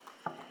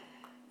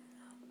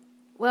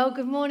Well,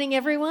 good morning,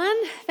 everyone.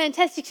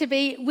 Fantastic to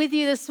be with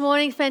you this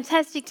morning.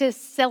 Fantastic to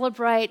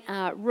celebrate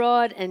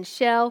Rod and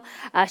Shell.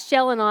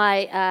 Shell and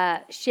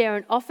I share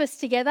an office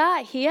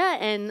together here,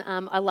 and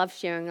I love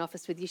sharing an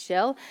office with you,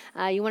 Shell.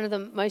 You're one of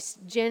the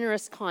most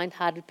generous,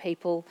 kind-hearted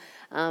people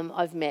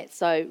I've met,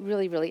 so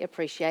really, really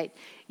appreciate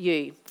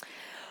you.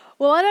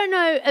 Well, I don't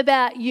know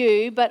about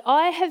you, but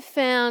I have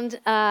found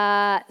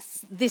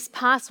this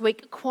past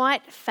week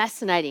quite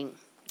fascinating.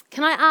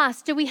 Can I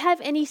ask, do we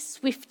have any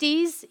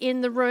Swifties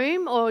in the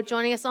room or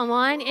joining us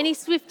online? Any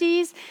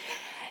Swifties?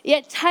 Yeah,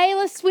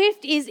 Taylor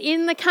Swift is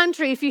in the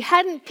country. If you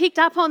hadn't picked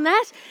up on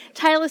that,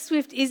 Taylor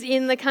Swift is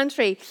in the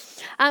country.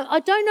 I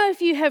don't know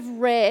if you have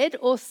read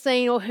or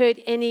seen or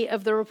heard any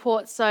of the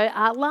reports. So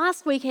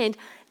last weekend,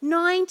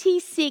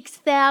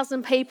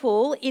 96,000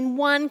 people in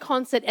one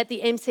concert at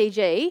the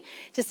MCG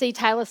to see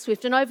Taylor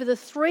Swift. And over the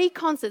 3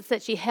 concerts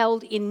that she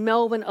held in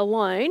Melbourne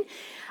alone,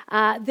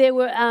 there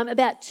were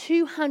about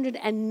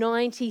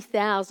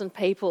 290,000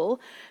 people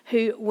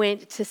who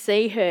went to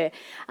see her.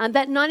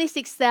 That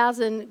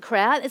 96,000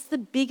 crowd, it's the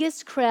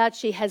biggest crowd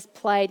she has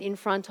played in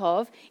front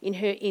of in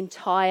her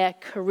entire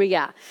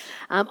career.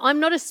 I'm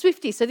not a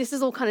Swiftie, so this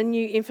is all kind of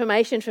new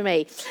information for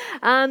me.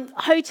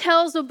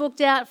 Hotels were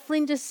booked out.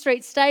 Flinders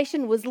Street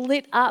Station was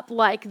lit up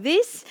like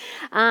this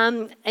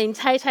in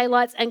Tay-Tay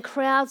lights, and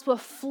crowds were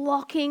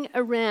flocking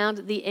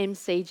around the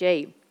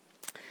MCG.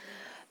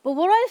 But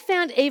what I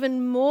found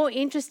even more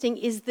interesting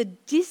is the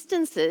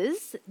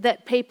distances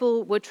that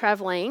people were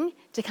travelling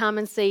to come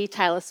and see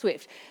Taylor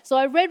Swift. So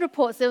I read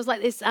reports, there was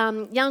like this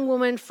young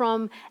woman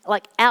from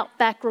like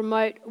outback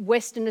remote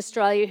Western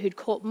Australia who'd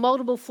caught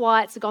multiple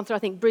flights, had gone through I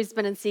think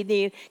Brisbane and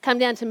Sydney, and come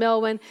down to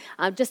Melbourne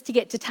just to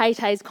get to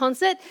Tay-Tay's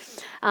concert.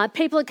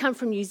 People had come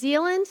from New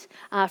Zealand,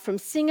 from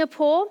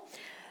Singapore,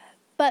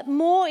 but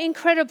more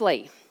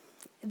incredibly,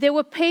 there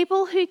were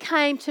people who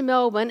came to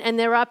Melbourne, and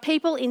there are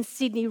people in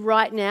Sydney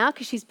right now,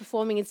 because she's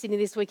performing in Sydney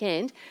this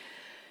weekend,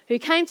 who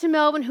came to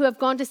Melbourne, who have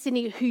gone to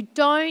Sydney, who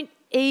don't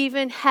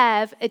even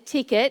have a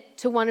ticket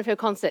to one of her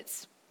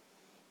concerts.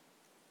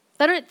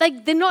 They don't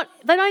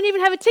even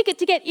have a ticket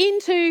to get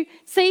in to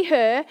see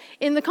her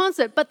in the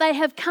concert, but they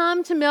have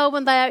come to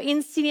Melbourne. They are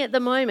in Sydney at the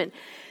moment.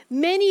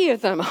 Many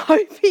of them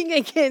hoping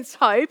against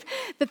hope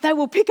that they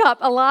will pick up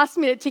a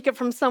last-minute ticket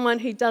from someone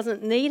who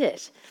doesn't need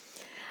it.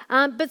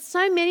 But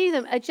so many of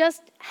them are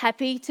just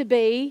happy to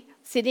be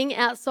sitting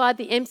outside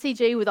the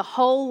MCG with a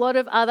whole lot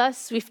of other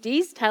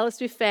Swifties, Taylor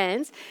Swift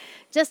fans,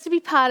 just to be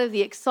part of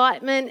the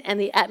excitement and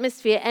the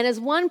atmosphere. And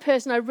as one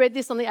person, I read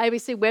this on the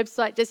ABC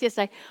website just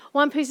yesterday,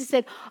 one person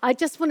said, I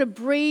just want to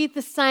breathe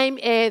the same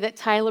air that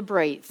Taylor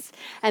breathes.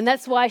 And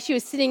that's why she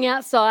was sitting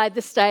outside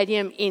the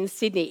stadium in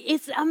Sydney.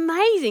 It's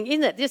amazing,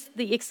 isn't it? Just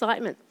the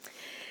excitement.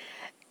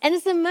 And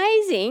it's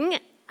amazing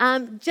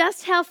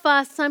just how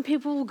fast some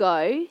people will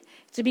go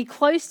to be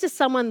close to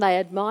someone they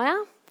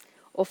admire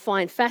or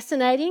find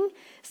fascinating,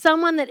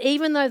 someone that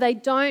even though they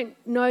don't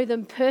know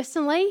them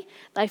personally,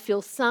 they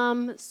feel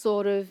some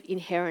sort of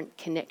inherent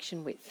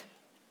connection with.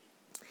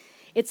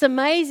 It's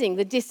amazing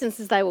the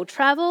distances they will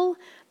travel,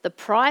 the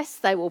price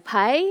they will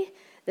pay,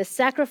 the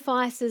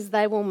sacrifices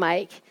they will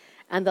make,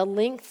 and the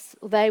lengths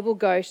they will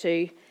go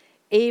to,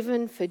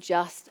 even for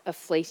just a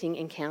fleeting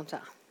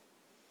encounter.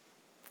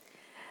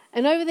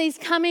 And over these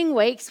coming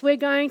weeks, we're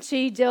going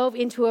to delve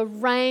into a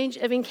range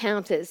of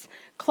encounters,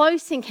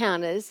 close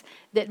encounters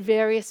that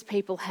various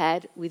people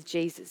had with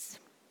Jesus.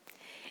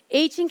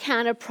 Each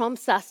encounter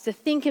prompts us to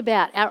think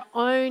about our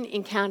own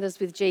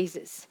encounters with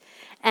Jesus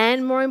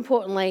and, more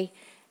importantly,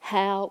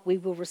 how we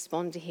will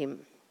respond to him.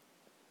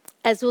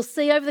 As we'll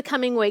see over the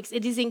coming weeks,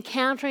 it is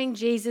encountering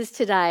Jesus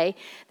today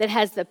that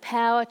has the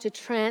power to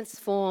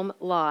transform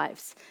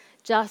lives,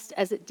 just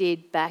as it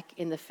did back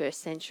in the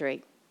first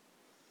century.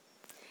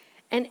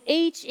 And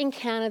each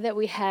encounter that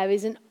we have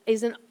is an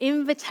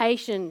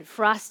invitation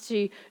for us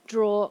to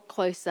draw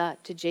closer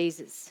to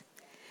Jesus.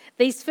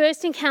 These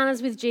first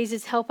encounters with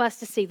Jesus help us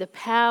to see the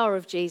power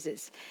of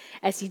Jesus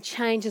as he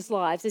changes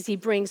lives, as he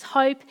brings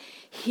hope,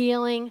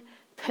 healing,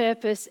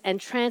 purpose, and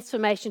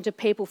transformation to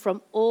people from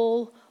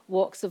all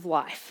walks of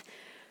life.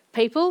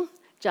 People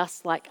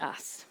just like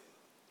us,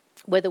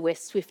 whether we're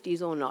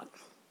Swifties or not.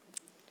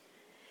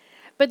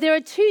 But there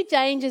are 2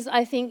 dangers,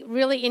 I think,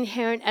 really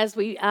inherent as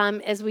we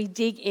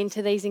dig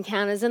into these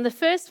encounters. And the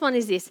first one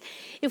is this.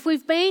 If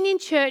we've been in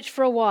church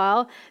for a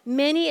while,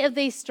 many of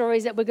these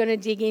stories that we're going to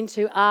dig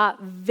into are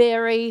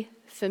very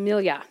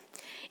familiar.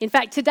 In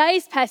fact,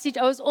 today's passage,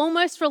 I was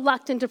almost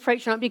reluctant to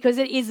preach on it because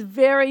it is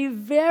very,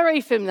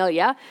 very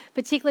familiar,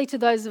 particularly to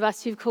those of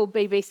us who've called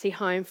BBC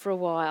home for a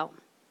while.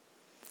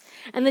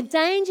 And the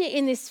danger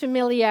in this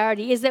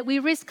familiarity is that we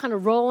risk kind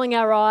of rolling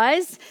our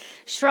eyes,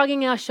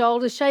 shrugging our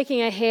shoulders,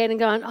 shaking our head and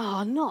going,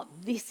 oh, not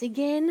this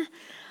again.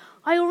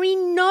 I already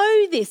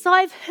know this.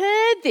 I've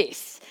heard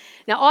this.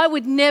 Now, I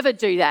would never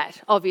do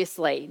that,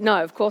 obviously.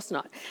 No, of course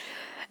not.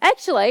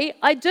 Actually,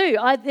 I do.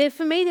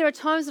 For me, there are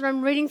times that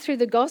I'm reading through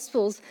the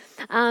Gospels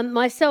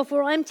myself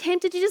where I'm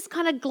tempted to just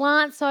kind of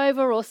glance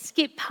over or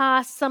skip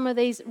past some of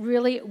these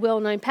really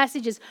well-known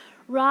passages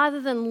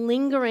rather than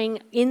lingering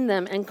in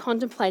them and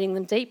contemplating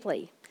them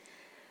deeply.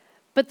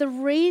 But the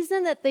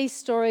reason that these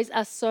stories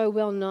are so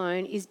well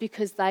known is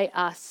because they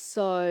are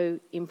so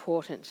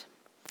important,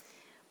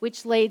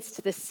 which leads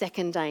to the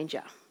second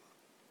danger.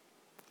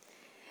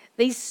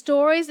 These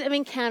stories of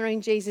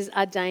encountering Jesus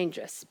are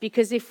dangerous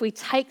because if we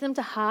take them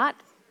to heart,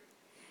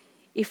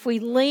 if we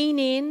lean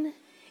in,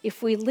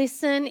 if we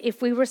listen,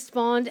 if we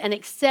respond and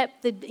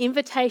accept the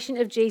invitation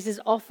of Jesus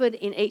offered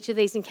in each of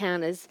these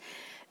encounters,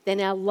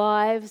 then our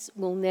lives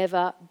will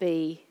never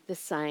be the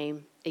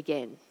same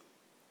again.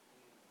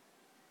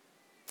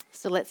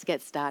 So let's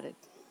get started.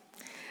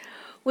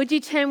 Would you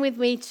turn with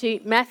me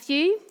to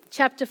Matthew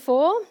chapter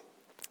 4,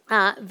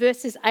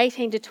 verses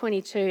 18 to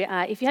 22.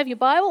 If you have your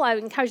Bible, I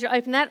would encourage you to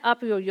open that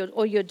up or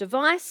your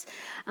device,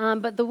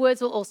 but the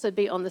words will also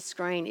be on the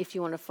screen if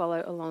you want to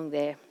follow along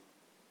there.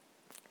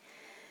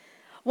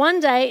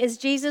 One day, as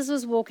Jesus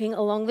was walking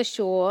along the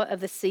shore of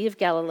the Sea of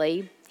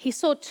Galilee, he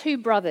saw two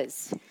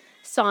brothers,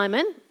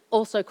 Simon,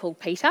 also called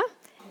Peter,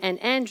 and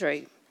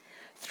Andrew,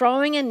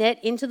 throwing a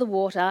net into the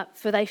water,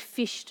 for they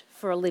fished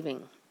for a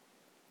living.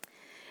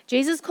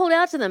 Jesus called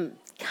out to them,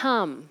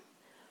 "Come,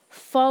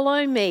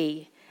 follow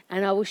me,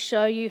 and I will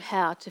show you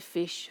how to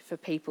fish for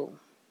people."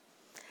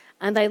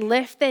 And they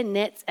left their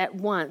nets at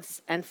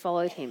once and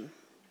followed him.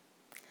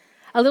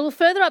 A little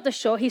further up the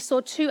shore, he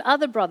saw two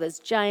other brothers,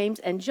 James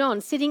and John,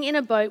 sitting in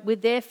a boat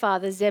with their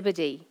father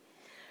Zebedee,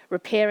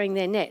 repairing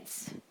their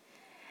nets.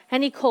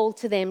 And he called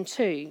to them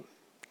too.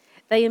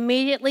 They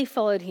immediately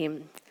followed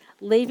him,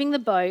 leaving the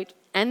boat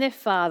and their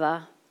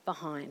father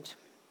behind.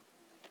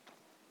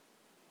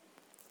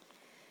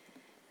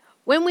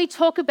 When we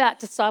talk about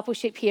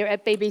discipleship here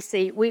at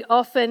BBC, we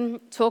often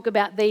talk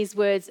about these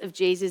words of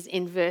Jesus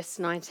in verse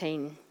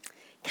 19.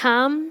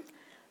 "Come,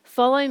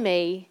 follow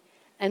me,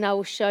 and I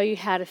will show you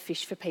how to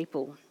fish for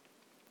people."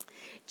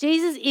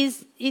 Jesus'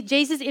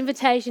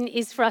 invitation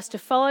is for us to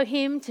follow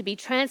him, to be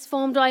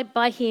transformed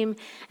by him,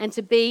 and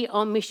to be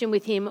on mission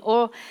with him.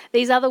 Or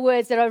these other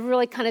words that I've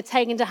really kind of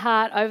taken to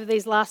heart over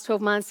these last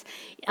 12 months,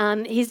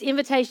 his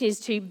invitation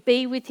is to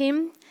be with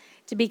him,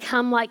 to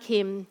become like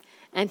him,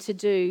 and to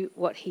do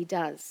what he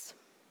does.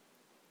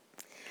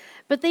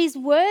 But these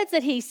words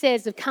that he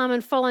says of "come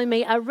and follow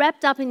me" are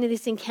wrapped up into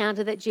this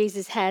encounter that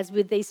Jesus has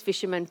with these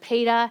fishermen,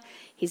 Peter,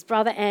 his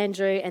brother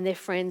Andrew, and their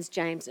friends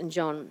James and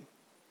John.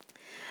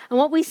 And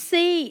what we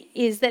see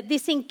is that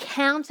this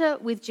encounter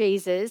with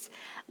Jesus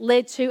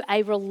led to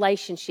a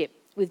relationship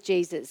with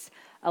Jesus,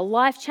 a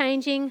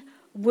life-changing,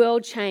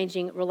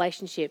 world-changing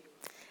relationship.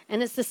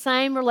 And it's the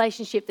same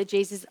relationship that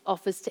Jesus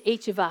offers to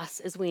each of us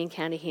as we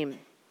encounter him.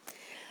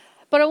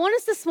 But I want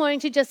us this morning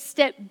to just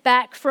step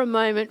back for a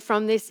moment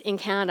from this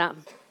encounter.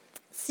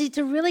 See,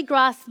 to really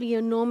grasp the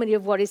enormity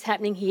of what is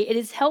happening here. It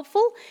is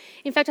helpful.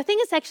 In fact, I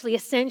think it's actually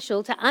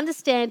essential to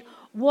understand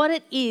what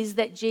it is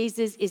that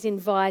Jesus is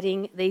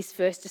inviting these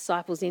first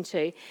disciples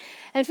into.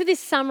 And for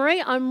this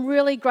summary, I'm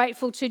really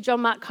grateful to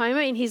John Mark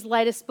Comer in his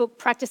latest book,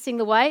 Practicing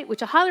the Way,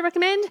 which I highly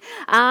recommend,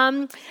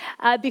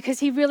 because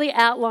he really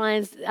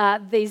outlines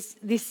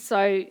this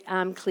so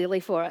clearly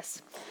for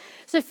us.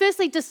 So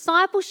firstly,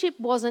 discipleship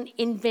wasn't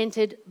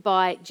invented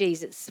by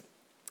Jesus.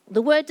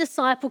 The word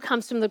disciple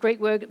comes from the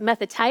Greek word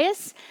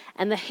matheteus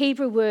and the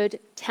Hebrew word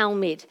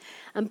talmid.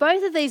 And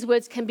both of these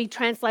words can be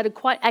translated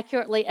quite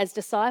accurately as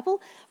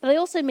disciple, but they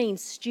also mean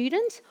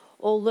student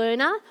or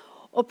learner,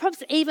 or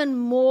perhaps even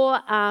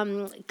more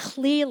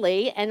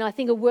clearly, and I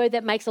think a word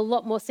that makes a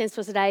lot more sense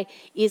for us today,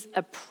 is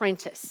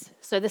apprentice.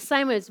 So the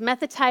same words,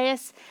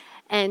 matheteus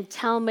and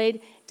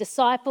talmid,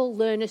 disciple,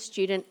 learner,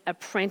 student,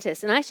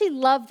 apprentice. And I actually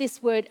love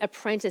this word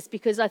apprentice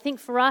because I think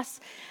for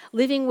us,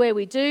 living where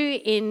we do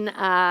in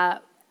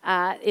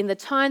the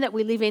time that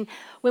we live in,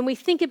 when we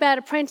think about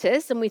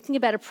apprentice and we think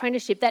about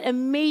apprenticeship, that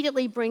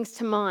immediately brings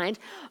to mind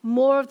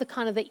more of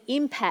the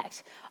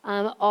impact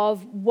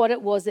of what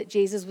it was that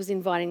Jesus was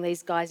inviting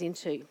these guys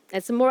into.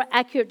 It's a more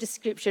accurate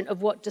description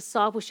of what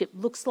discipleship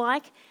looks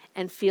like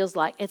and feels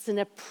like. It's an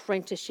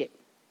apprenticeship.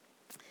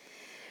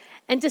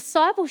 And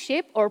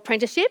discipleship or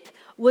apprenticeship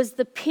was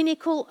the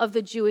pinnacle of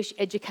the Jewish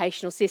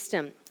educational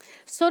system,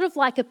 sort of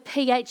like a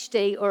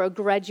PhD or a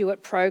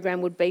graduate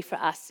program would be for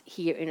us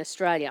here in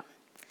Australia.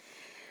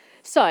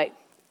 So,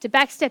 to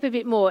backstep a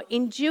bit more,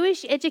 in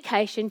Jewish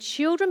education,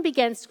 children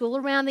began school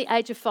around the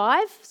age of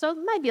 5, so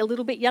maybe a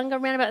little bit younger,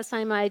 around about the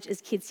same age as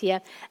kids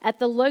here, at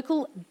the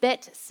local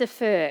Bet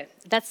Sefer.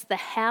 That's the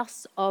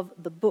house of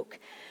the book,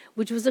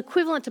 which was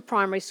equivalent to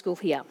primary school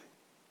here.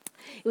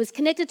 It was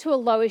connected to a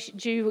local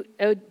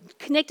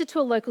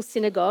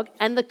synagogue,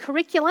 and the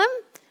curriculum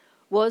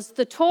was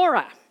the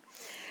Torah.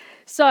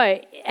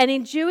 So, and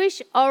in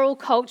Jewish oral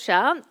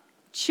culture,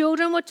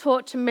 children were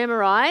taught to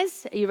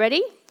memorize, are you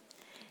ready?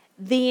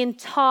 The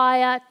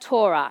entire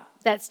Torah.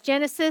 That's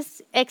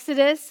Genesis,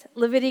 Exodus,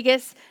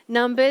 Leviticus,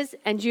 Numbers,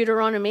 and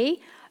Deuteronomy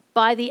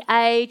by the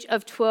age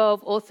of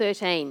 12 or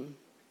 13.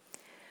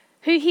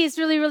 Who here is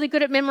really, really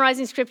good at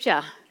memorizing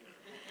scripture?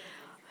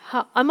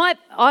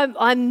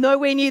 I'm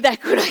nowhere near that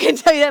good, I can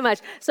tell you that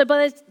much. So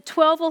by the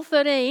 12 or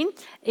 13, in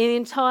the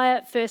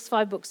entire first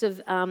 5 books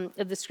of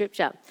the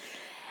scripture.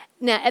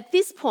 Now, at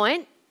this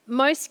point,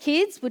 most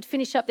kids would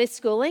finish up their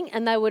schooling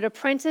and they would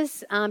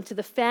apprentice to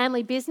the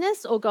family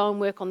business or go and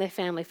work on their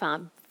family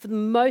farm. For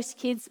most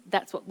kids,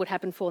 that's what would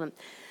happen for them.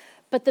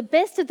 But the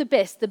best of the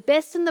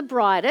best and the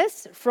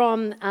brightest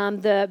from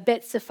the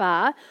Bet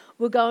Safar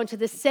will go into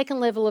the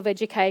second level of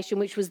education,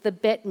 which was the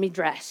Bet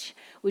Midrash,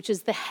 which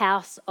is the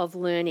house of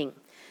learning.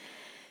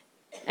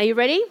 Are you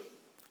ready?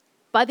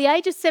 By the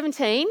age of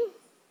 17,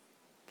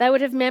 they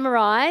would have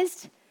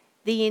memorised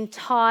the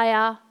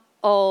entire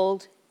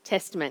Old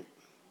Testament.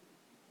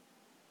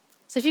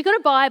 So if you've got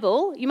a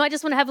Bible, you might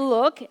just want to have a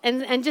look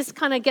and just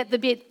kind of get the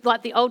bit,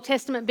 like the Old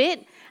Testament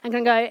bit, and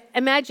kind of go,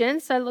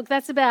 imagine, so look,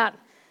 that's about...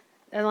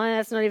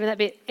 that's not even that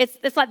bit.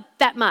 It's like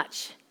that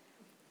much.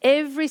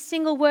 Every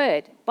single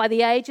word. By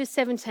the age of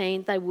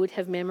 17, they would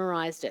have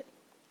memorised it.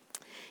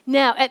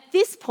 Now, at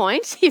this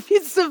point, if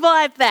you'd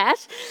survived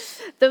that,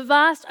 the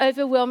vast,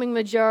 overwhelming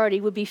majority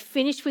would be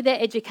finished with their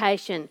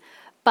education.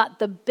 But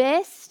the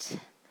best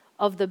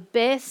of the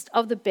best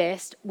of the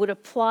best would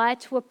apply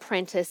to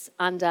apprentice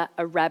under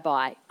a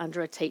rabbi,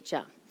 under a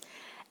teacher.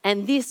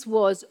 And this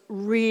was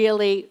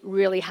really,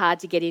 really hard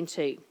to get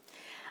into.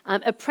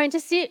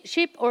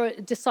 Apprenticeship or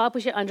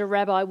discipleship under a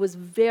rabbi was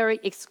very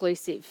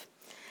exclusive.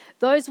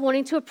 Those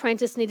wanting to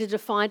apprentice needed to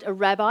find a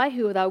rabbi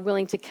who they were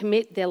willing to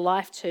commit their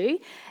life to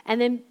and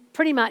then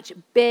pretty much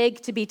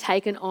beg to be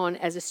taken on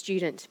as a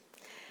student.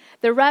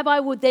 The rabbi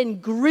would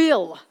then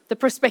grill the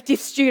prospective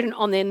student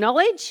on their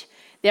knowledge,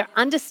 their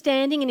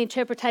understanding and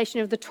interpretation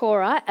of the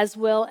Torah, as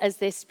well as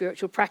their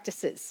spiritual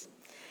practices.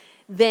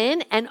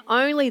 Then, and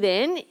only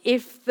then,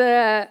 if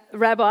the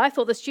rabbi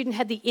thought the student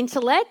had the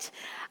intellect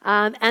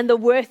and the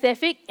worth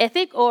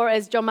ethic, or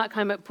as John Mark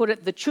Comer put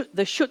it, the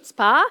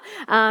chutzpah,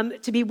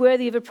 to be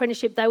worthy of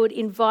apprenticeship, they would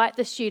invite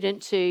the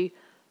student to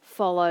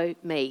follow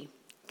me,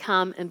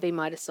 come and be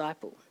my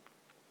disciple.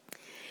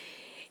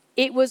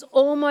 It was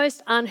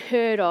almost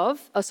unheard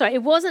of,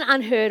 it wasn't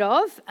unheard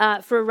of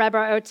for a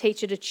rabbi or a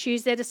teacher to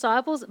choose their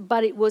disciples,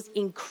 but it was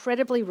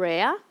incredibly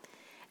rare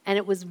and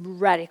it was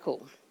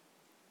radical.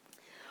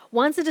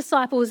 Once a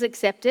disciple was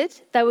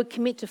accepted, they would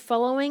commit to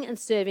following and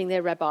serving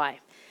their rabbi.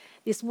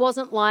 This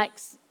wasn't like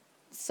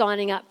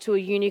signing up to a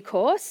uni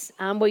course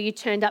where you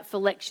turned up for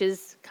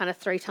lectures kind of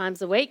 3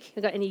 times a week.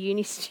 Have got any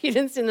uni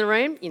students in the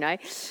room? You know.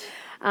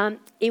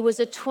 It was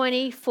a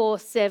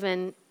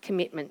 24/7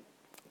 commitment.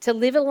 To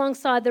live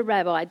alongside the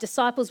rabbi,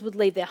 disciples would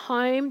leave their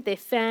home, their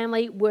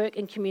family, work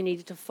and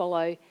community to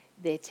follow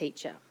their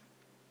teacher.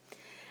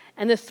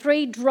 And the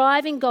 3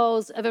 driving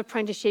goals of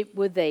apprenticeship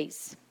were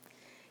these: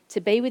 to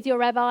be with your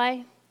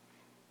rabbi,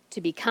 to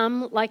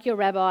become like your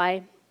rabbi,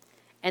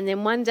 and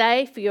then one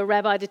day for your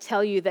rabbi to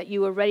tell you that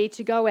you were ready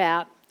to go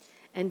out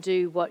and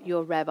do what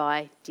your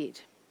rabbi did.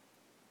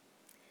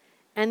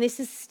 And this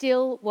is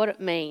still what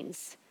it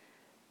means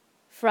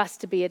for us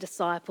to be a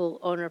disciple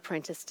or an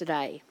apprentice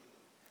today.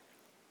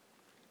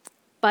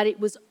 But it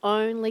was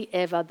only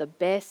ever the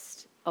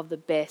best of the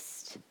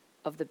best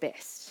of the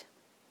best.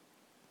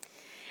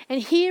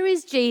 And here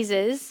is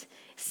Jesus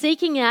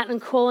seeking out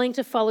and calling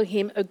to follow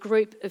him a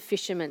group of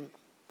fishermen.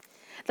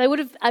 They would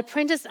have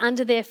apprenticed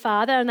under their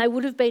father and they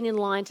would have been in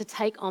line to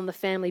take on the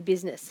family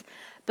business.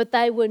 But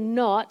they were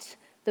not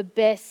the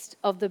best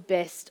of the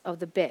best of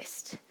the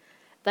best.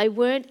 They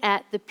weren't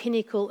at the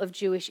pinnacle of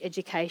Jewish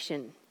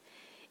education.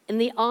 In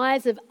the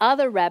eyes of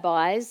other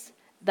rabbis,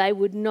 they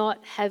would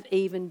not have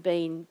even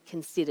been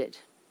considered.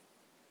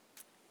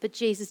 But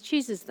Jesus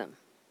chooses them.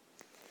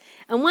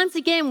 And once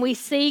again, we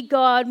see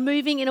God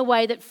moving in a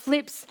way that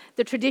flips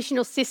the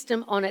traditional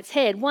system on its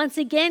head. Once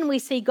again, we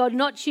see God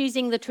not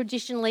choosing the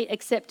traditionally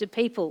accepted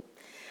people.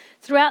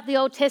 Throughout the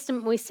Old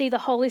Testament, we see the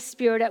Holy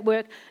Spirit at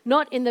work,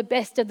 not in the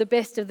best of the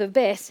best of the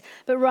best,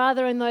 but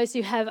rather in those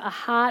who have a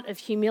heart of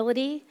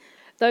humility,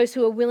 those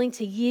who are willing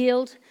to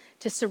yield,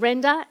 to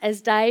surrender,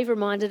 as Dave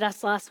reminded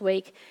us last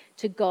week,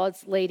 to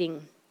God's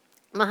leading.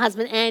 My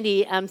husband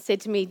Andy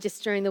said to me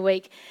just during the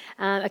week,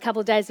 a couple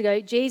of days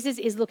ago, Jesus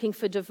is looking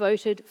for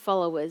devoted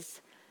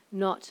followers,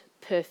 not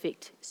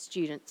perfect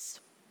students.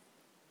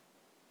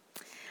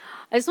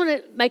 I just want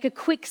to make a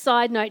quick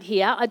side note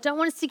here. I don't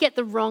want us to get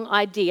the wrong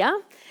idea.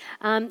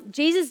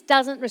 Jesus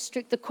doesn't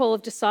restrict the call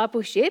of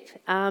discipleship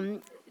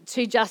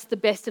to just the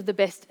best of the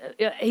best.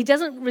 He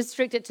doesn't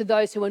restrict it to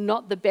those who are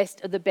not the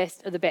best of the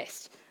best of the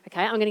best.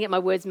 Okay, I'm going to get my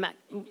words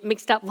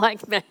mixed up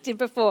like Matt did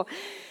before.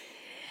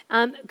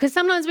 Because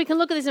sometimes we can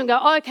look at this and go,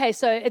 oh, okay,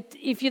 so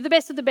if you're the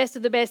best of the best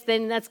of the best,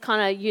 then that's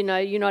kind of,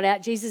 you're not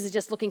out. Jesus is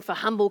just looking for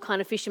humble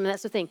kind of fishermen, that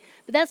sort of thing.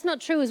 But that's not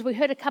true. As we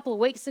heard a couple of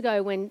weeks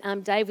ago when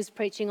Dave was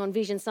preaching on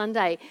Vision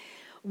Sunday,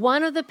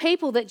 one of the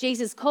people that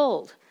Jesus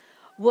called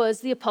was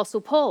the Apostle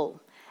Paul.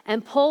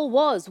 And Paul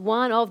was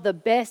one of the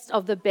best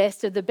of the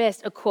best of the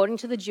best, according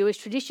to the Jewish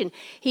tradition.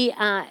 He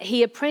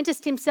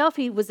apprenticed himself.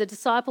 He was a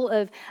disciple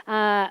of,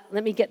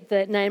 let me get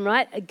the name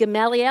right,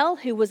 Gamaliel,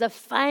 who was a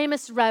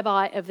famous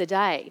rabbi of the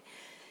day.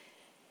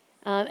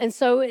 And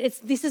so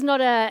this is not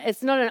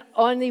an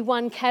only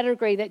one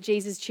category that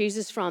Jesus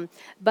chooses from.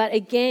 But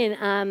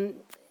again,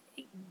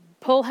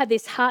 Paul had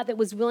this heart that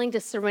was willing to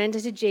surrender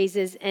to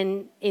Jesus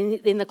and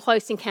in the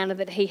close encounter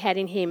that he had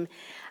in him.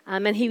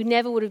 And he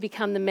never would have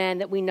become the man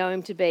that we know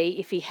him to be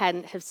if he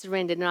hadn't have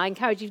surrendered. And I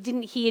encourage you, if you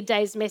didn't hear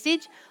Dave's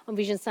message on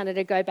Vision Sunday,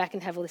 to go back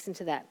and have a listen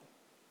to that.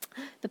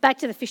 But back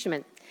to the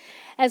fishermen.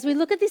 As we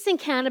look at this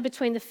encounter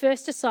between the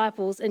first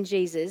disciples and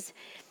Jesus,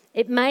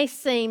 it may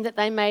seem that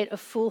they made a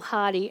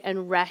foolhardy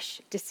and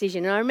rash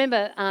decision. And I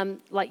remember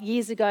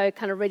years ago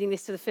kind of reading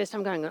this for the first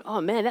time going,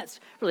 oh man, that's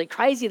really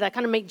crazy. They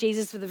kind of meet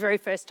Jesus for the very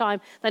first time.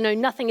 They know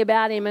nothing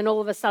about him and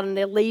all of a sudden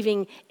they're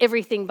leaving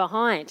everything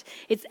behind.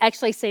 It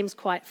actually seems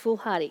quite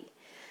foolhardy.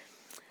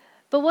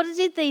 But what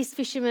did these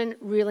fishermen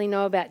really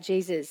know about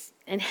Jesus?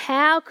 And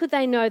how could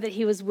they know that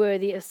he was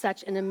worthy of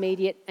such an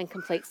immediate and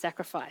complete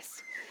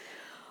sacrifice?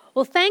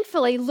 Well,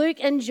 thankfully, Luke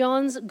and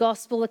John's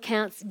gospel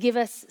accounts give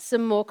us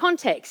some more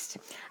context.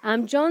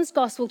 John's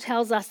gospel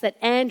tells us that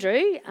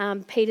Andrew,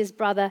 Peter's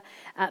brother,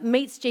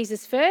 meets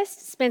Jesus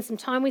first, spends some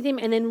time with him,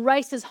 and then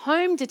races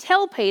home to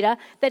tell Peter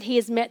that he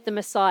has met the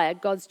Messiah,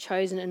 God's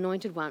chosen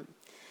anointed one.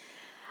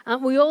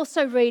 We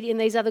also read in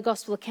these other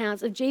gospel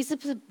accounts of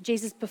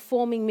Jesus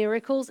performing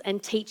miracles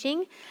and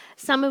teaching,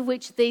 some of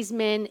which these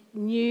men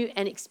knew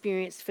and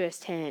experienced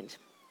firsthand.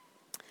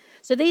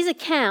 So these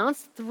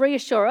accounts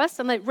reassure us,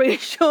 and they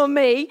reassure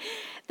me,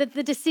 that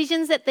the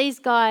decisions that these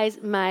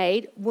guys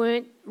made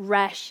weren't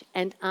rash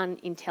and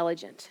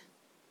unintelligent.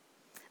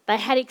 They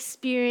had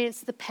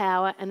experienced the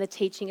power and the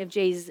teaching of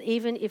Jesus,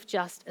 even if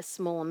just a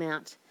small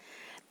amount.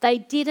 They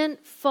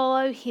didn't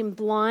follow him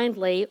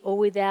blindly or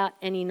without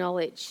any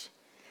knowledge.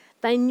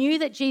 They knew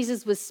that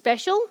Jesus was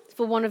special,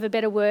 for want of a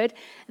better word,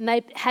 and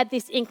they had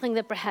this inkling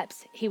that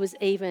perhaps he was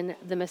even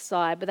the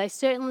Messiah, but they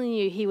certainly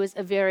knew he was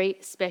a very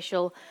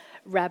special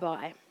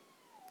rabbi.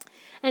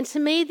 And to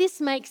me, this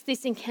makes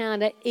this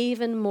encounter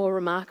even more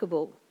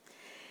remarkable.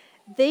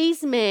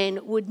 These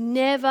men would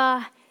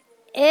never,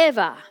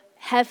 ever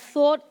have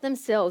thought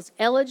themselves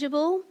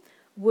eligible,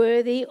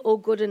 worthy, or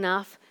good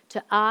enough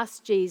to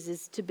ask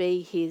Jesus to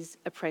be his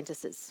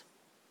apprentices.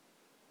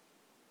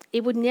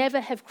 It would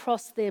never have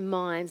crossed their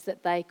minds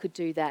that they could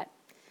do that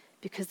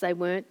because they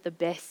weren't the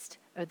best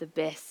of the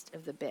best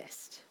of the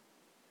best.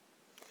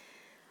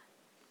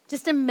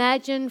 Just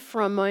imagine for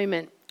a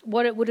moment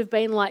what it would have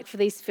been like for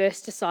these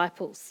first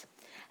disciples,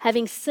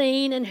 having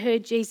seen and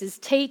heard Jesus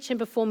teach and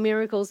perform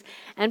miracles,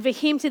 and for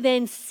him to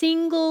then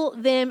single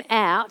them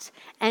out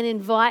and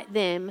invite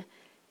them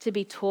to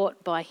be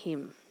taught by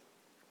him.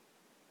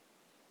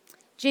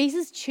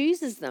 Jesus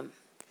chooses them.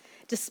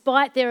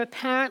 Despite their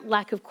apparent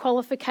lack of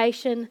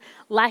qualification,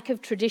 lack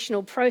of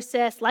traditional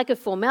process, lack of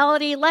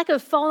formality, lack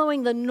of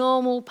following the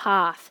normal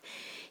path,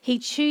 he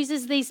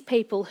chooses these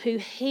people who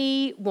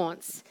he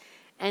wants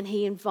and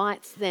he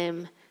invites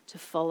them to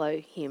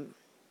follow him.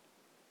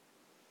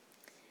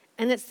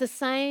 And it's the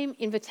same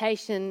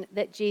invitation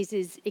that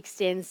Jesus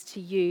extends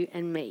to you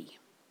and me.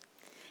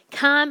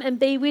 Come and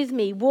be with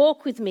me,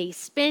 walk with me,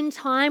 spend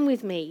time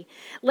with me.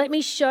 Let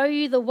me show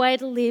you the way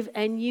to live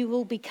and you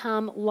will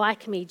become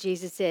like me,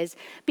 Jesus says.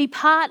 Be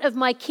part of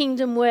my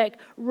kingdom work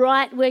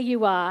right where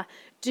you are.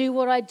 Do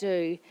what I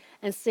do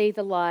and see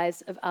the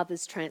lives of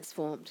others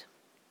transformed.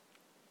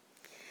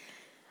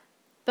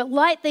 But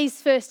like these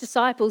first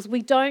disciples,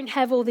 we don't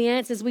have all the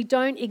answers. We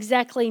don't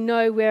exactly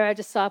know where our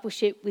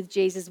discipleship with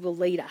Jesus will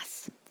lead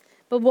us.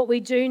 But what we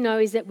do know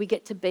is that we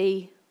get to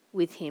be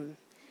with him.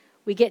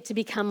 We get to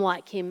become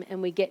like him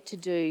and we get to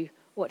do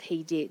what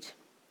he did.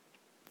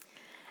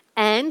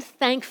 And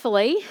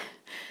thankfully,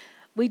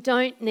 we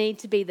don't need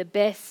to be the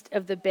best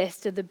of the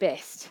best of the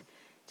best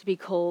to be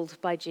called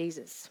by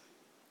Jesus.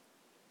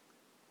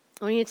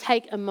 I want you to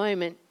take a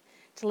moment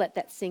to let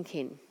that sink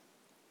in.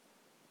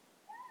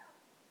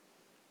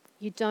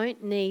 You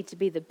don't need to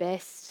be the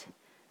best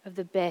of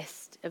the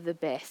best of the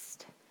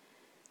best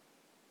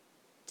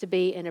to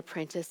be an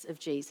apprentice of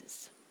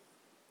Jesus.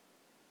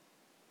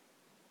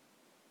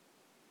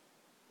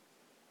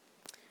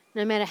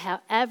 No matter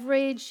how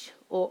average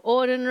or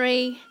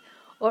ordinary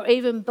or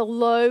even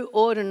below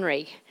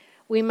ordinary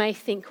we may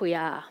think we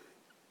are.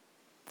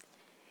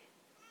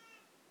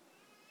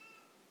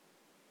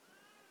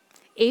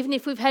 Even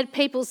if we've had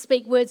people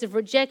speak words of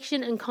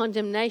rejection and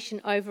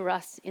condemnation over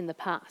us in the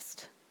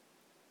past.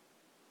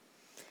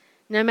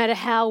 No matter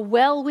how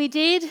well we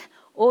did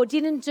or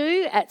didn't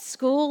do at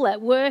school, at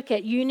work,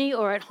 at uni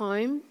or at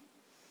home,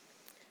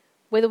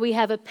 whether we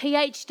have a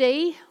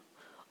PhD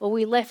or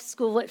we left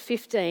school at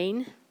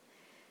 15,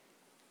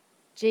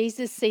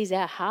 Jesus sees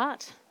our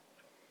heart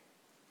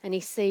and he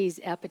sees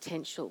our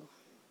potential.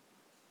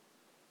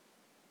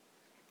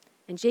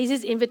 And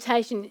Jesus'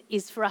 invitation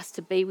is for us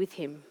to be with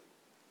him,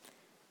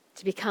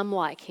 to become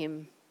like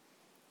him,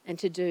 and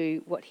to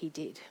do what he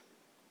did.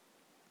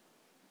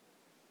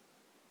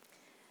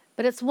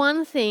 But it's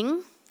one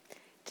thing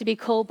to be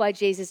called by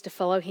Jesus to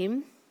follow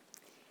him.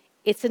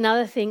 It's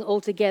another thing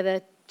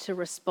altogether to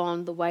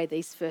respond the way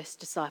these first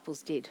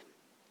disciples did.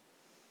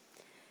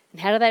 And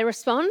how do they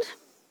respond?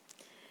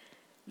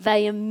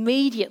 They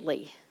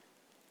immediately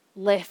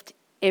left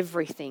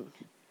everything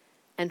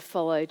and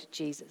followed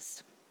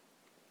Jesus.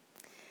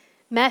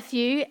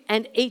 Matthew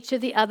and each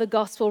of the other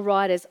gospel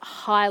writers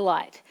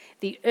highlight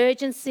the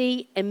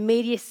urgency,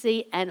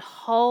 immediacy, and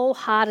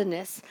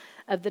wholeheartedness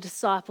of the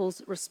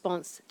disciples'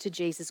 response to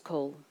Jesus'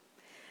 call.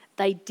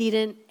 They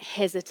didn't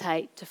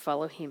hesitate to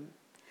follow him.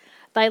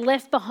 They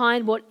left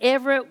behind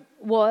whatever it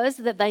was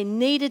that they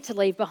needed to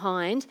leave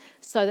behind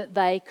so that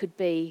they could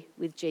be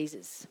with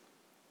Jesus.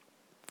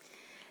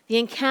 The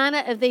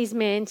encounter of these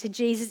men to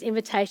Jesus'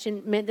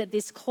 invitation meant that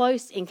this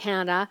close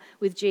encounter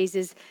with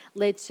Jesus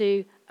led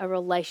to a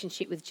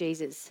relationship with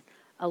Jesus,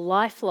 a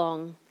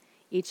lifelong,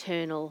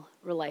 eternal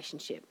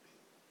relationship.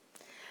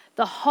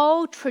 The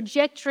whole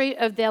trajectory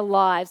of their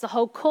lives, the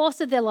whole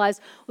course of their lives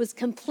was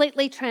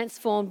completely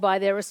transformed by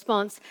their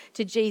response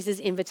to Jesus'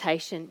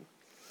 invitation.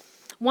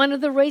 One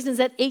of the reasons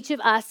that each of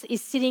us is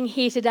sitting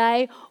here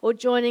today or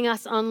joining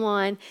us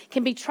online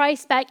can be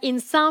traced back in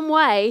some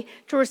way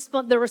to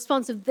the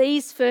response of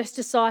these first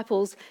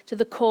disciples to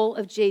the call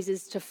of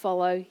Jesus to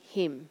follow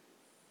him.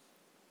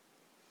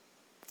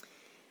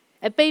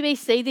 At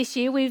BBC this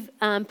year, we've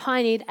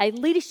pioneered a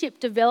leadership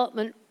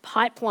development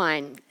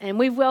pipeline, and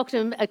we've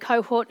welcomed a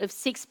cohort of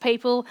 6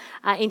 people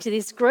into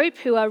this group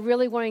who are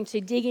really wanting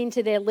to dig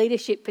into their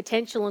leadership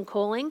potential and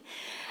calling.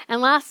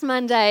 And last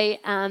Monday,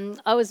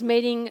 I was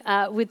meeting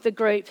with the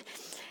group,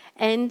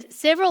 and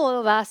several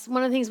of us,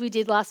 one of the things we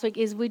did last week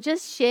is we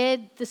just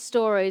shared the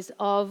stories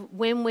of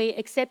when we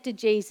accepted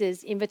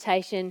Jesus'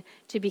 invitation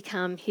to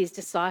become his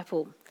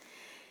disciple.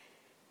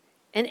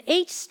 And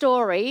each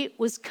story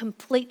was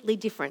completely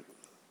different.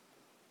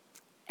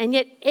 And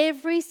yet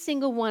every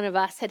single one of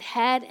us had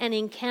had an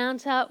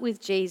encounter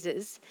with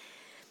Jesus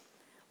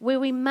where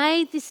we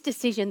made this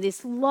decision,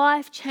 this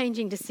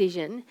life-changing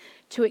decision,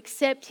 to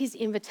accept his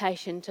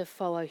invitation to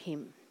follow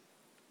him.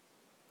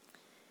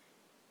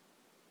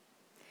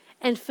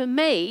 And for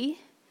me,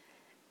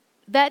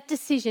 that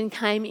decision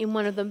came in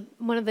one of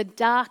the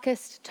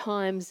darkest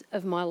times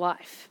of my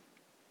life.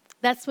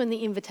 That's when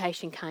the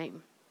invitation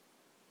came.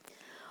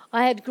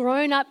 I had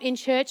grown up in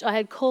church. I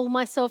had called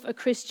myself a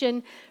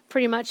Christian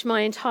pretty much my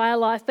entire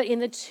life. But in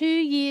the 2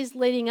 years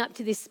leading up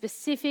to this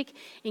specific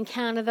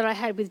encounter that I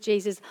had with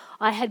Jesus,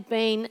 I had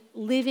been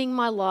living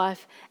my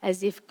life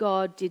as if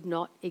God did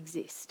not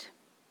exist.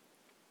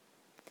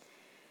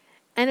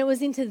 And it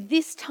was into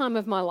this time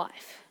of my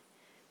life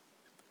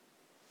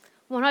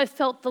when I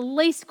felt the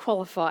least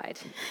qualified,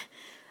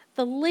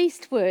 the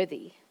least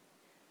worthy,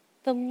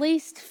 the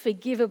least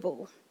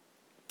forgivable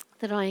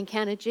that I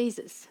encountered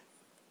Jesus.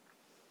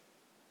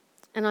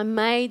 And I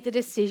made the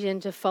decision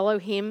to follow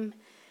him,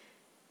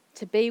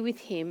 to be with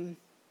him,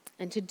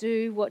 and to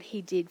do what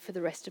he did for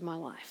the rest of my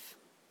life.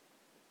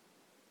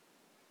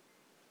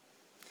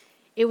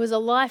 It was a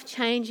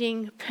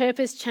life-changing,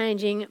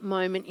 purpose-changing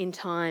moment in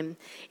time.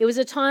 It was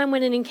a time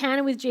when an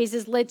encounter with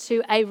Jesus led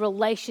to a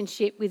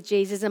relationship with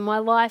Jesus, and my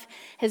life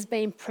has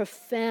been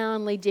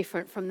profoundly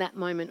different from that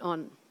moment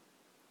on.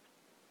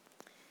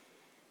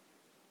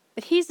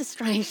 But here's the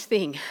strange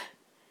thing.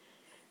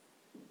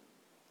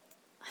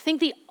 I think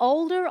the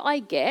older I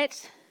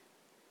get,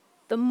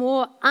 the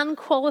more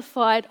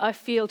unqualified I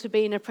feel to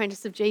be an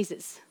apprentice of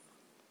Jesus.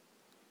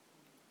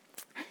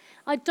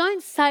 I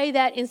don't say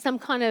that in some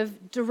kind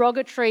of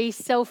derogatory,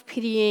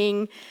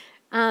 self-pitying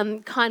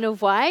kind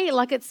of way.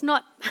 Like it's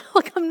not,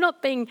 like I'm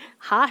not being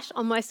harsh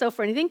on myself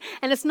or anything.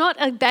 And it's not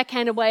a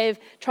backhanded way of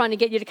trying to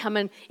get you to come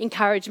and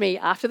encourage me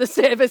after the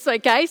service,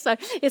 okay? So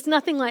it's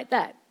nothing like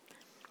that.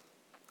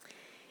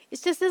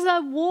 It's just as I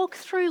walk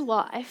through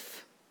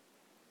life,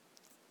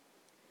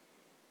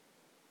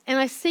 and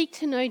I seek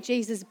to know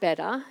Jesus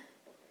better,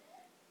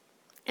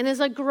 and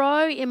as I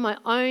grow in my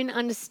own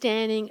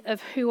understanding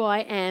of who I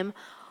am,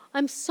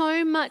 I'm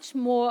so much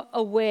more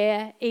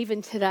aware,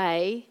 even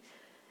today,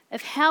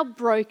 of how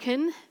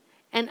broken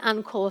and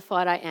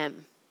unqualified I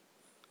am.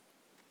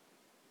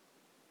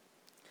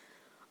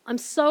 I'm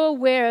so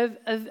aware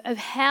of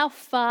how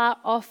far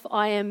off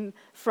I am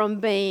from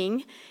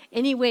being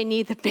anywhere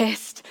near the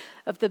best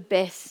of the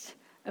best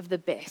of the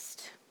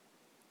best.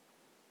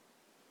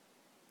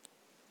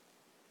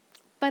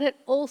 But it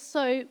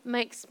also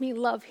makes me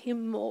love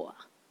him more.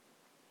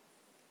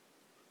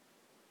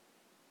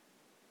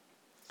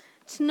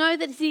 To know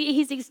that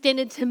he's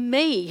extended to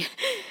me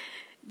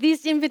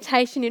this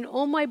invitation in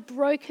all my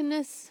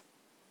brokenness,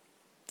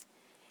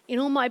 in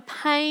all my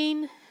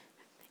pain,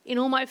 in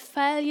all my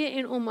failure,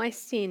 in all my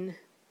sin.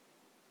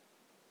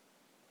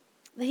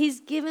 That he's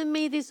given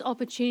me this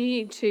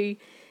opportunity to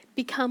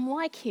become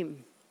like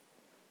him,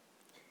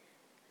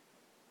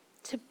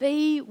 to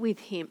be with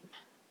him,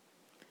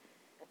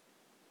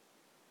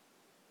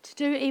 to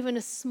do even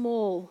a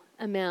small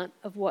amount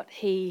of what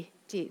he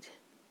did.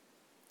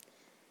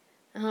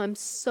 And I'm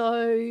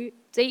so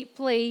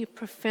deeply,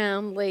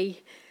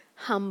 profoundly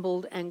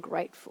humbled and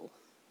grateful.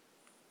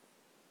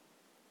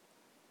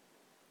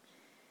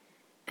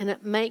 And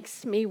it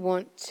makes me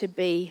want to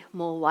be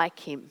more like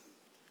him.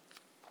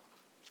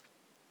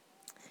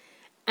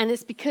 And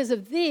it's because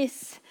of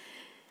this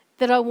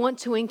that I want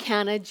to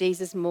encounter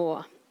Jesus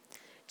more.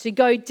 to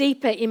go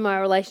deeper in my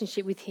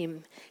relationship with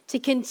him, to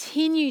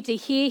continue to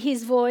hear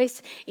his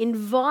voice,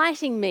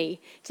 inviting me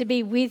to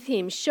be with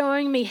him,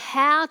 showing me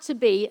how to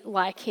be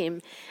like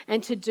him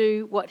and to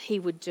do what he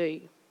would do.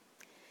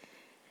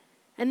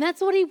 And that's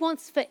what he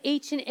wants for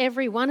each and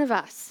every one of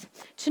us,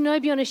 to know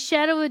beyond a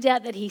shadow of a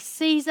doubt that he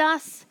sees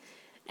us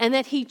and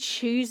that he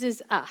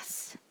chooses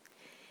us.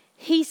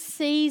 He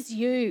sees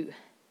you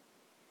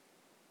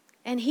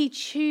and he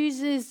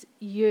chooses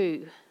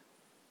you.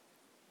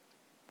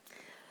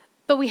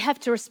 But we have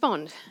to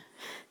respond.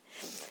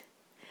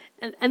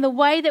 And the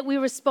way that we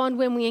respond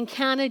when we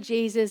encounter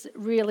Jesus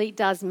really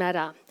does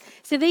matter.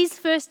 So these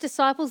first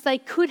disciples, they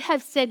could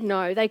have said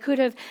no. They could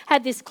have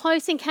had this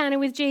close encounter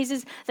with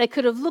Jesus. They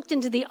could have looked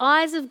into the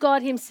eyes of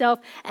God himself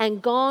and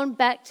gone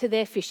back to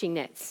their fishing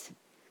nets.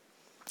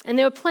 And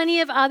there were plenty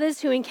of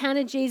others who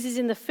encountered Jesus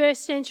in the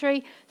first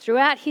century,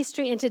 throughout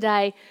history and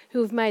today,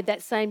 who have made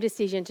that same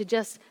decision to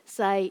just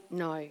say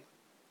no.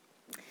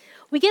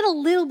 We get a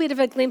little bit of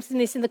a glimpse in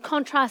this in the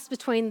contrast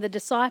between the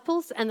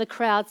disciples and the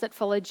crowds that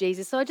followed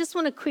Jesus. So I just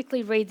want to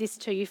quickly read this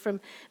to you from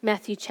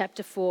Matthew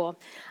chapter 4,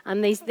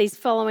 these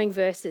following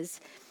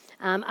verses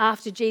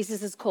after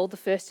Jesus has called the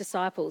first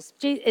disciples.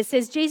 It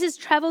says, Jesus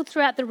travelled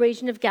throughout the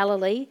region of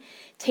Galilee,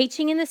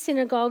 teaching in the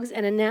synagogues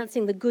and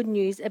announcing the good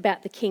news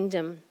about the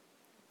kingdom.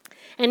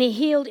 And he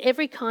healed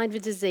every kind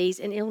of disease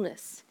and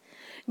illness.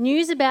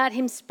 News about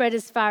him spread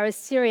as far as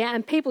Syria,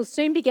 and people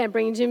soon began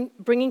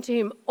bringing to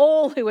him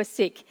all who were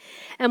sick.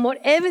 And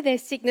whatever their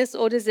sickness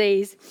or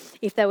disease,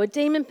 if they were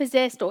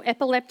demon-possessed or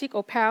epileptic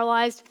or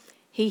paralysed,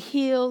 he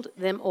healed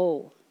them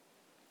all.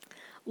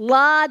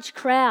 Large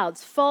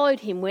crowds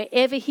followed him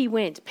wherever he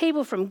went.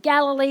 People from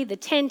Galilee, the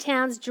 10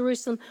 towns,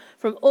 Jerusalem,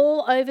 from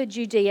all over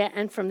Judea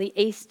and from the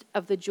east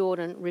of the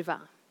Jordan River.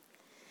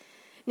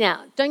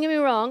 Now, don't get me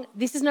wrong,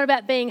 this is not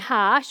about being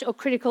harsh or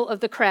critical of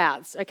the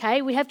crowds,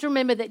 okay? We have to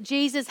remember that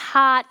Jesus'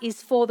 heart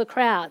is for the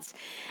crowds.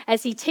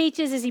 As he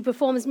teaches, as he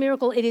performs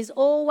miracles, it is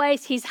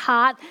always his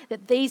heart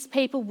that these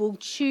people will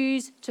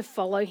choose to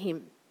follow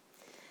him.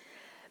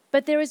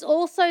 But there is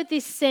also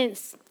this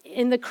sense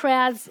in the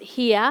crowds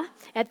here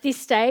at this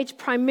stage,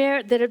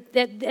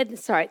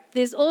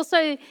 there's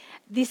also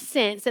this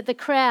sense that the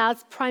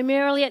crowds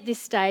primarily at this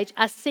stage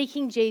are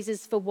seeking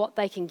Jesus for what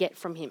they can get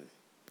from him.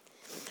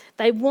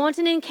 They want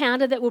an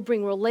encounter that will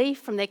bring relief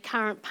from their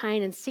current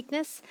pain and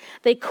sickness.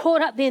 They're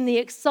caught up in the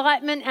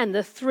excitement and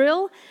the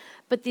thrill,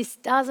 but this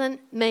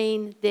doesn't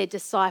mean they're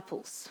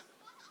disciples.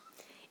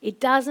 It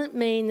doesn't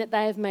mean that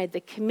they have made the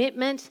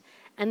commitment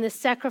and the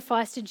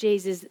sacrifice to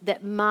Jesus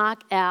that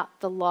mark out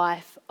the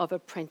life of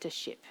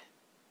apprenticeship.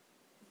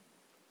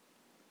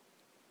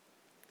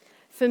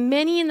 For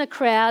many in the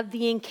crowd,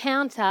 the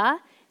encounter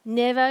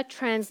never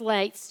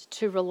translates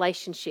to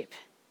relationship.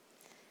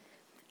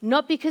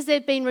 Not because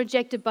they've been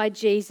rejected by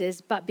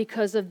Jesus, but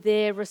because of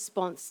their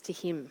response to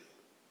him.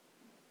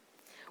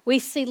 We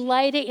see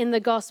later in the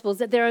Gospels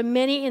that there are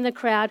many in the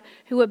crowd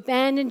who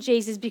abandon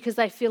Jesus because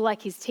they feel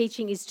like his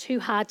teaching is too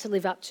hard to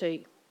live up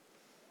to.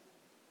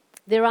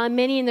 There are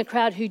many in the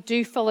crowd who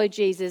do follow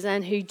Jesus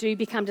and who do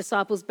become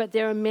disciples, but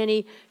there are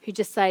many who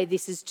just say,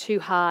 this is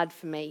too hard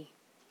for me.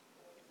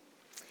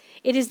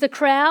 It is the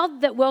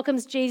crowd that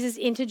welcomes Jesus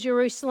into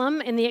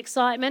Jerusalem in the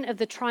excitement of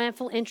the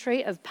triumphal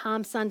entry of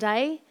Palm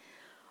Sunday,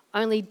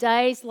 only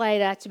days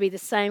later to be the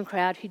same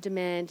crowd who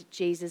demand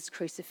Jesus'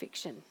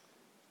 crucifixion.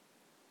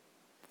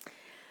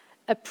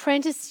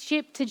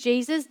 Apprenticeship to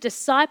Jesus,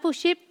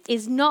 discipleship,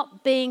 is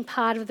not being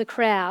part of the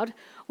crowd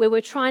where we're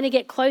trying to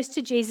get close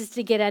to Jesus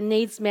to get our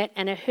needs met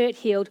and a hurt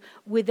healed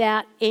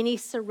without any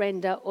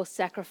surrender or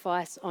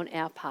sacrifice on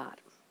our part.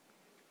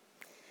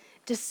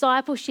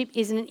 Discipleship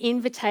is an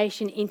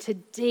invitation into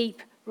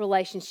deep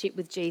relationship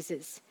with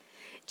Jesus.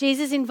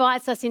 Jesus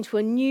invites us into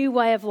a new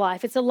way of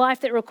life. It's a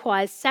life that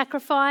requires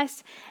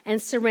sacrifice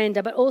and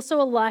surrender, but also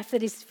a life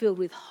that is filled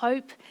with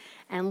hope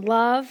and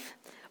love,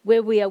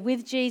 where we are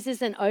with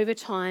Jesus and over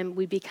time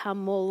we become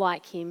more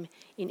like him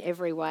in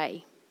every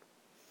way.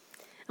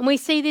 And we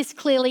see this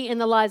clearly in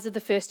the lives of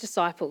the first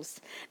disciples.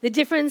 The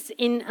difference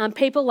in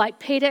people like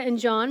Peter and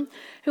John,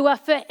 who are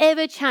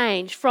forever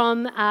changed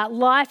from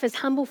life as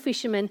humble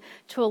fishermen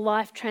to a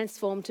life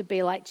transformed to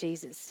be like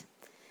Jesus.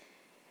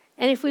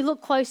 And if we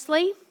look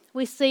closely,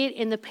 we see it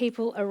in the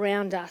people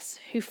around us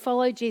who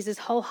follow Jesus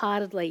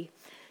wholeheartedly,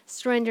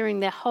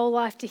 surrendering their whole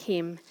life to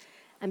him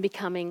and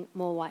becoming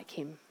more like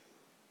him.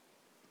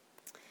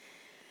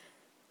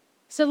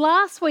 So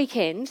last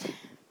weekend,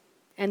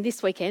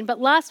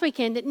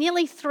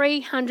 nearly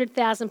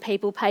 300,000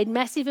 people paid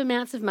massive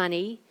amounts of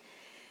money,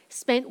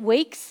 spent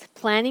weeks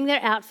planning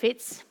their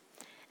outfits,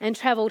 and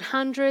travelled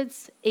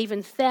hundreds,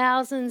 even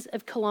thousands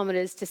of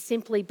kilometres to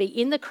simply be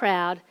in the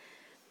crowd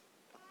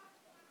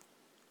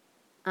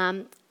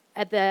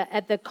at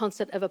the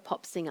concert of a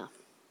pop singer.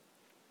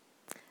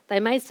 They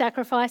made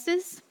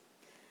sacrifices,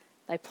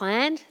 they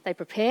planned, they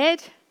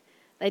prepared,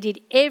 they did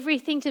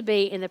everything to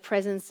be in the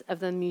presence of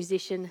the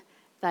musician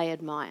they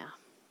admire.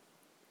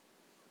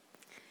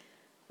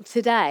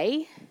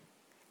 Today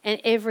and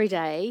every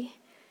day,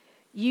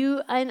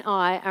 you and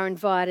I are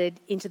invited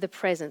into the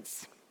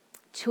presence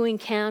to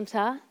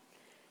encounter,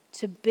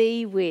 to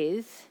be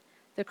with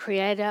the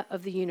creator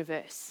of the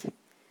universe,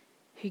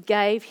 who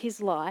gave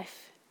his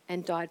life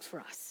and died for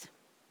us.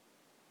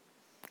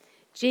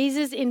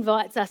 Jesus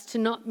invites us to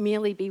not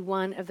merely be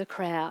one of the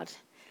crowd,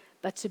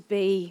 but to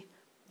be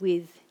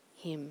with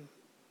him,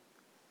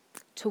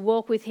 to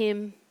walk with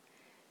him,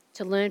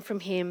 to learn from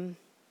him,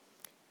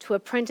 to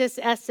apprentice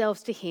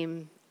ourselves to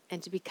him,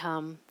 and to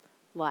become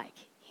like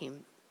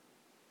him.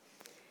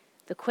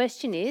 The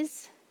question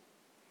is,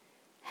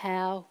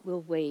 how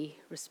will we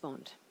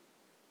respond?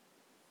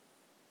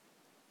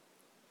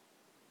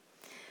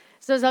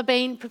 So as I've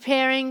been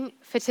preparing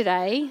for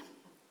today,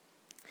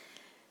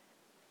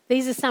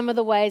 these are some of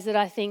the ways that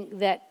I think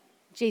that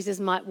Jesus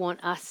might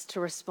want us to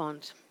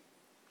respond.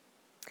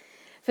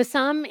 For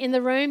some in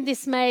the room,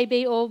 this may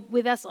be, or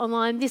with us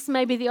online, this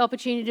may be the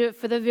opportunity to do it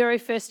for the very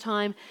first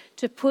time,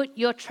 to put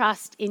your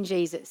trust in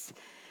Jesus.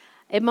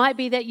 It might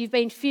be that you've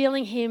been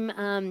feeling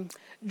him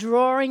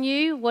drawing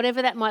you,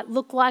 whatever that might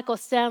look like or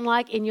sound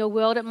like in your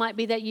world. It might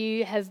be that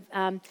you have,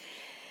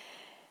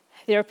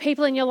 there are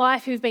people in your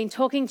life who've been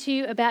talking to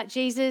you about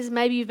Jesus.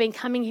 Maybe you've been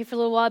coming here for a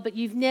little while, but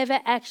you've never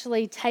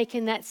actually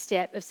taken that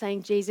step of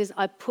saying, Jesus,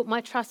 I put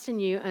my trust in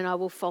you and I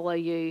will follow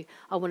you.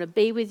 I want to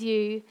be with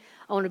you.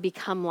 I want to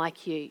become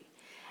like you.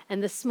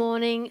 And this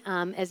morning,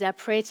 as our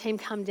prayer team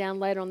come down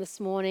later on this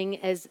morning,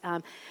 as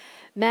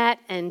Matt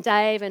and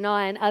Dave and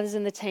I and others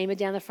in the team are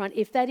down the front,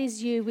 if that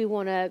is you, we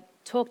want to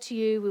talk to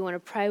you, we want to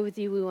pray with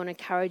you, we want to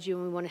encourage you,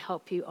 and we want to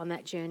help you on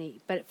that journey.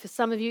 But for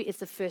some of you,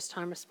 it's a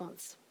first-time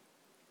response.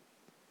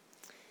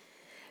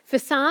 For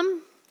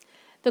some,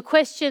 the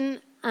question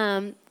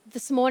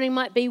this morning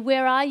might be,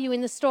 where are you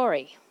in the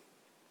story?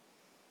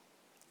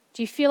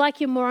 Do you feel like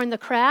you're more in the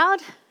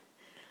crowd?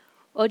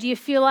 Or do you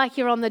feel like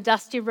you're on the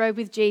dusty road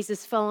with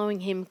Jesus,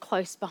 following him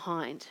close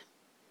behind?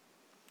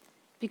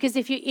 Because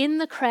if you're in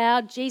the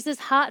crowd, Jesus'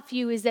 heart for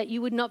you is that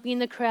you would not be in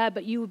the crowd,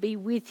 but you would be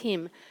with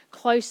him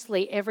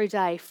closely every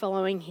day,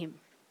 following him.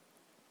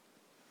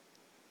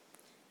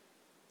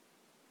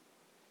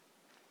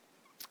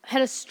 I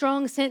had a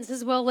strong sense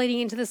as well leading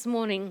into this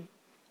morning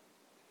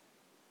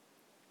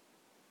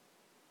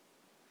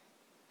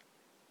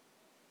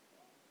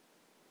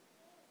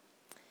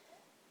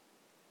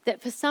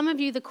that for some of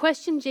you, the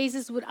question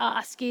Jesus would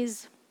ask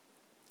is,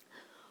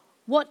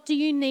 what do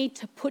you need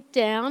to put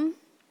down,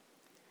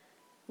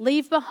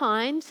 leave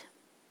behind,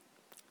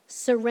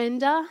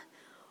 surrender,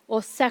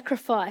 or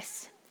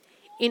sacrifice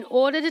in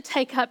order to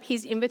take up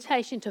his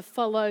invitation to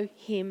follow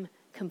him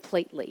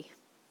completely?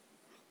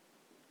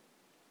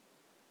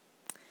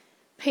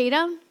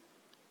 Peter,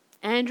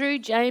 Andrew,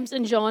 James,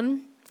 and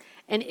John,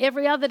 and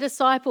every other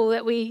disciple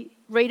that we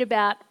read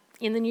about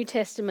in the New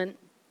Testament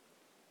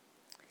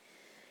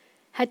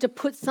had to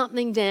put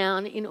something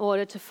down in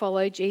order to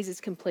follow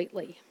Jesus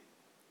completely.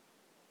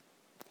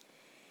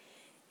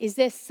 Is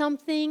there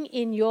something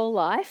in your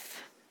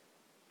life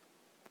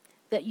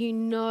that you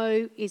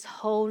know is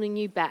holding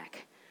you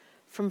back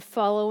from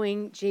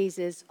following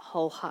Jesus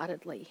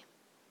wholeheartedly?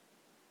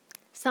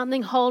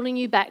 Something holding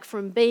you back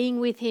from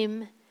being with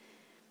him,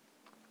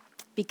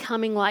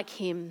 becoming like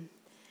him,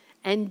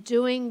 and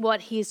doing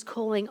what he is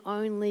calling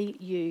only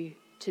you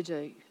to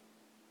do.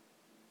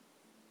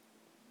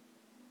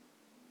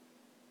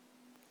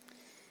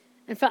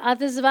 And for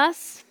others of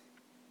us,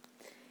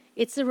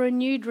 it's a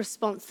renewed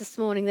response this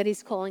morning that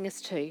he's calling us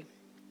to.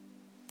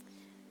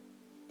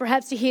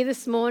 Perhaps you're here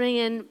this morning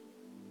and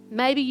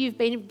maybe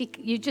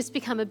you've just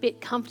become a bit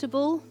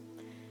comfortable,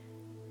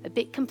 a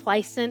bit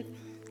complacent,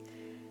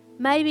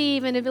 maybe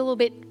even a little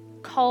bit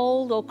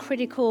cold or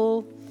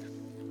critical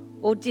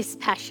or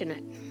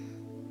dispassionate.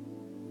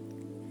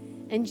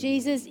 And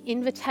Jesus'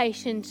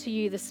 invitation to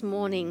you this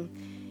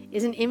morning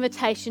is an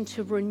invitation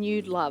to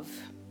renewed love,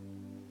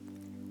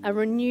 a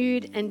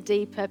renewed and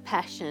deeper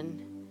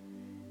passion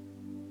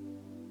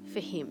for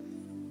him.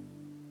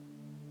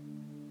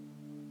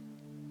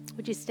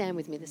 Would you stand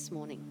with me this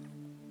morning?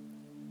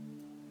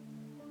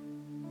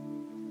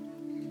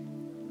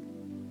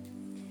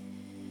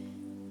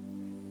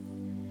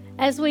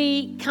 As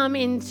we come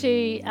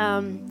into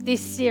this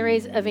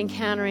series of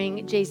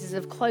encountering Jesus,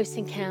 of close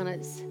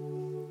encounters,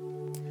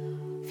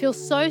 I feel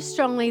so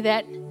strongly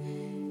that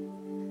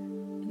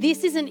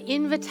this is an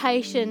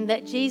invitation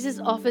that Jesus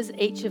offers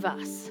each of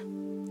us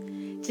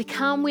to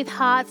come with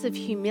hearts of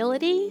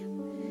humility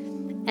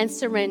and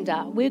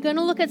surrender. We're going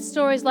to look at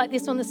stories like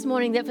this one this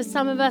morning that for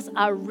some of us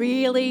are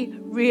really,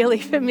 really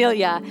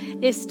familiar.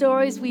 They're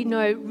stories we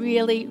know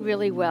really,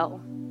 really well.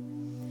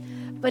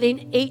 But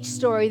in each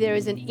story, there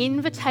is an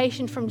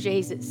invitation from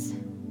Jesus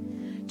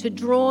to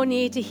draw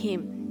near to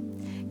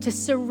him, to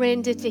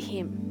surrender to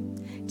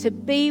him, to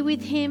be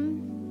with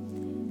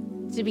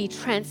him, to be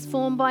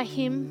transformed by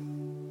him,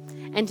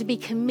 and to be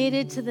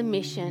committed to the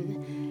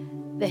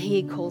mission that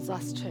he calls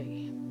us to.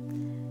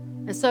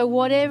 And so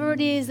whatever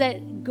it is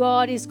that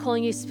God is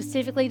calling you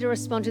specifically to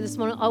respond to this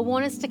morning, I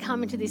want us to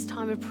come into this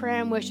time of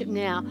prayer and worship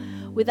now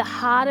with a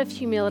heart of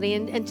humility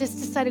and just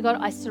to say to God,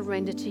 I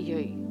surrender to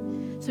you.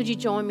 So would you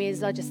join me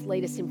as I just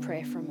lead us in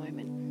prayer for a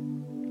moment?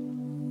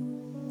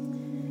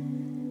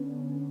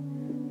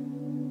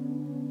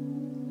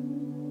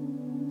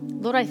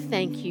 Lord, I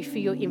thank you for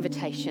your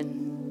invitation.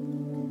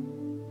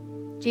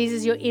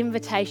 Jesus, your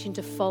invitation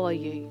to follow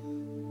you,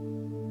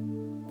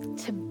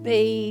 to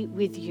be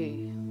with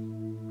you.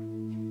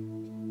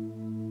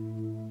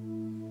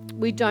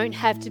 We don't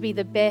have to be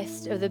the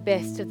best of the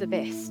best of the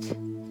best.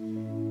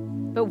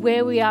 But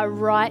where we are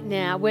right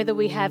now, whether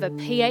we have a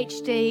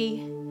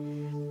PhD,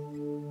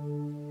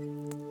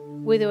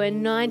 whether we're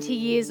 90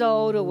 years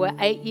old or we're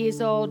 8 years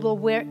old, or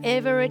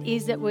wherever it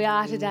is that we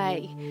are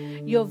today,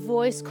 your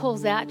voice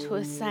calls out to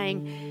us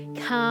saying,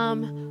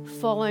 come,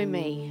 follow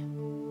me.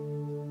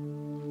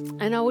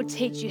 And I will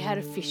teach you how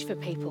to fish for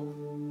people.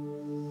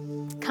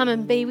 Come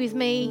and be with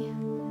me.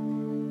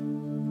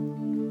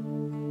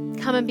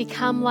 Come and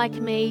become like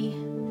me.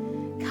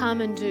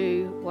 Come and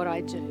do what I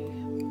do.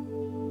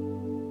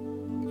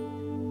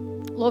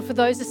 Lord, for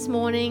those this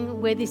morning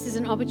where this is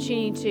an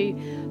opportunity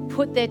to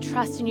put their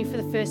trust in you for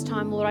the first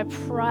time, Lord, I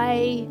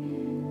pray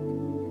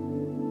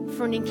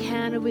for an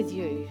encounter with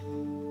you.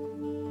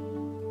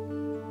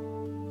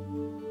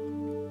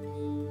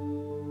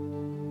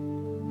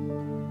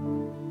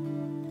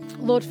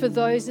 Lord, for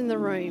those in the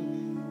room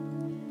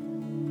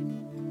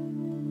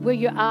where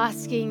you're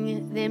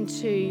asking them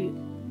to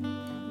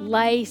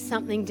lay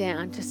something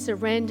down, to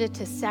surrender,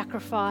 to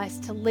sacrifice,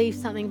 to leave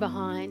something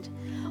behind,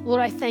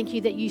 Lord, I thank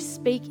you that you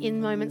speak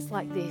in moments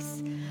like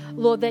this.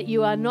 Lord, that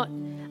you are not,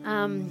 you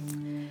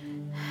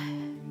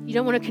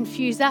don't want to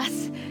confuse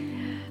us.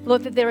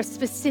 Lord, that there are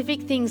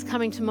specific things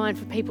coming to mind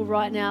for people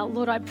right now.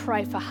 Lord, I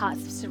pray for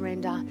hearts of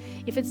surrender.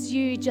 If it's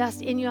you,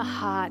 just in your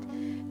heart,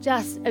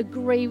 just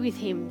agree with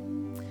him.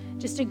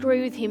 Just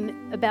agree with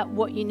him about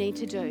what you need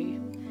to do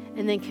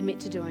and then commit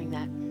to doing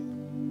that.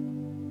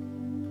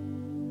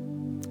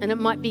 And it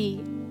might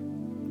be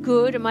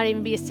good, it might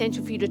even be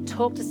essential for you to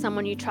talk to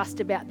someone you trust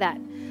about that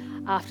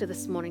after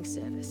this morning's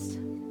service.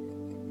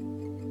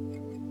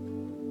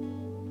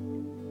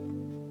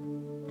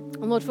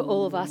 And Lord, for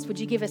all of us, would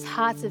you give us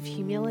hearts of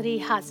humility,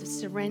 hearts of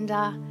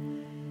surrender?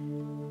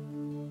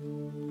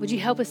 Would you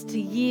help us to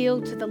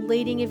yield to the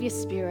leading of your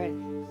Spirit?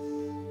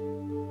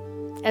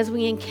 As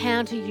we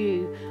encounter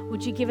you,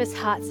 would you give us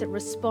hearts that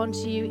respond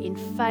to you in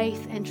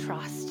faith and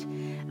trust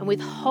and with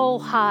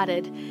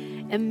wholehearted,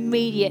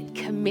 immediate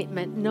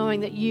commitment, knowing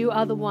that you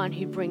are the one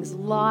who brings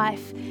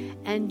life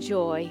and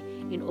joy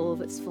in all of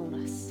its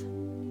fullness.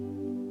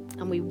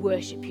 And we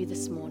worship you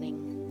this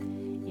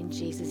morning. In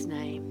Jesus'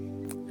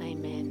 name,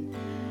 amen.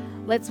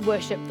 Let's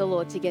worship the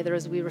Lord together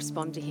as we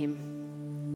respond to him.